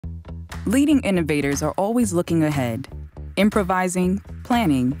Leading innovators are always looking ahead, improvising,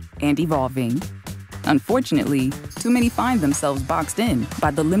 planning, and evolving. Unfortunately, too many find themselves boxed in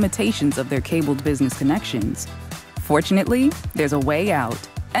by the limitations of their cabled business connections. Fortunately, there's a way out.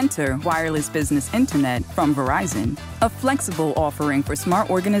 Enter Wireless Business Internet from Verizon, a flexible offering for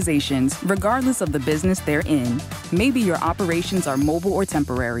smart organizations regardless of the business they're in. Maybe your operations are mobile or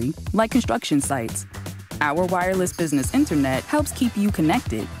temporary, like construction sites. Our Wireless Business Internet helps keep you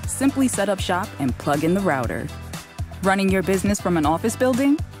connected. Simply set up shop and plug in the router. Running your business from an office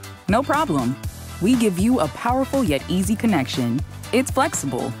building? No problem. We give you a powerful yet easy connection. It's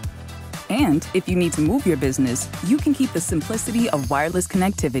flexible. And if you need to move your business, you can keep the simplicity of wireless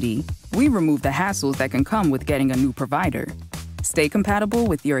connectivity. We remove the hassles that can come with getting a new provider. Stay compatible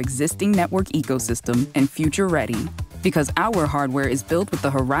with your existing network ecosystem and future ready, because our hardware is built with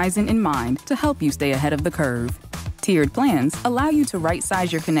the horizon in mind to help you stay ahead of the curve. Tiered plans allow you to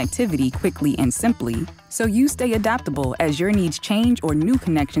right-size your connectivity quickly and simply, so you stay adaptable as your needs change or new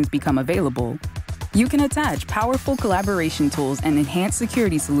connections become available. You can attach powerful collaboration tools and enhanced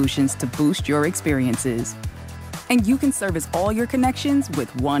security solutions to boost your experiences. And you can service all your connections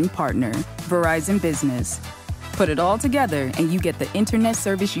with one partner, Verizon Business. Put it all together and you get the internet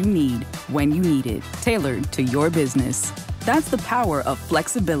service you need when you need it, tailored to your business. That's the power of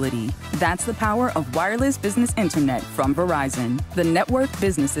flexibility. That's the power of Wireless Business Internet from Verizon, the network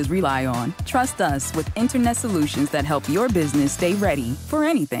businesses rely on. Trust us with internet solutions that help your business stay ready for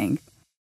anything.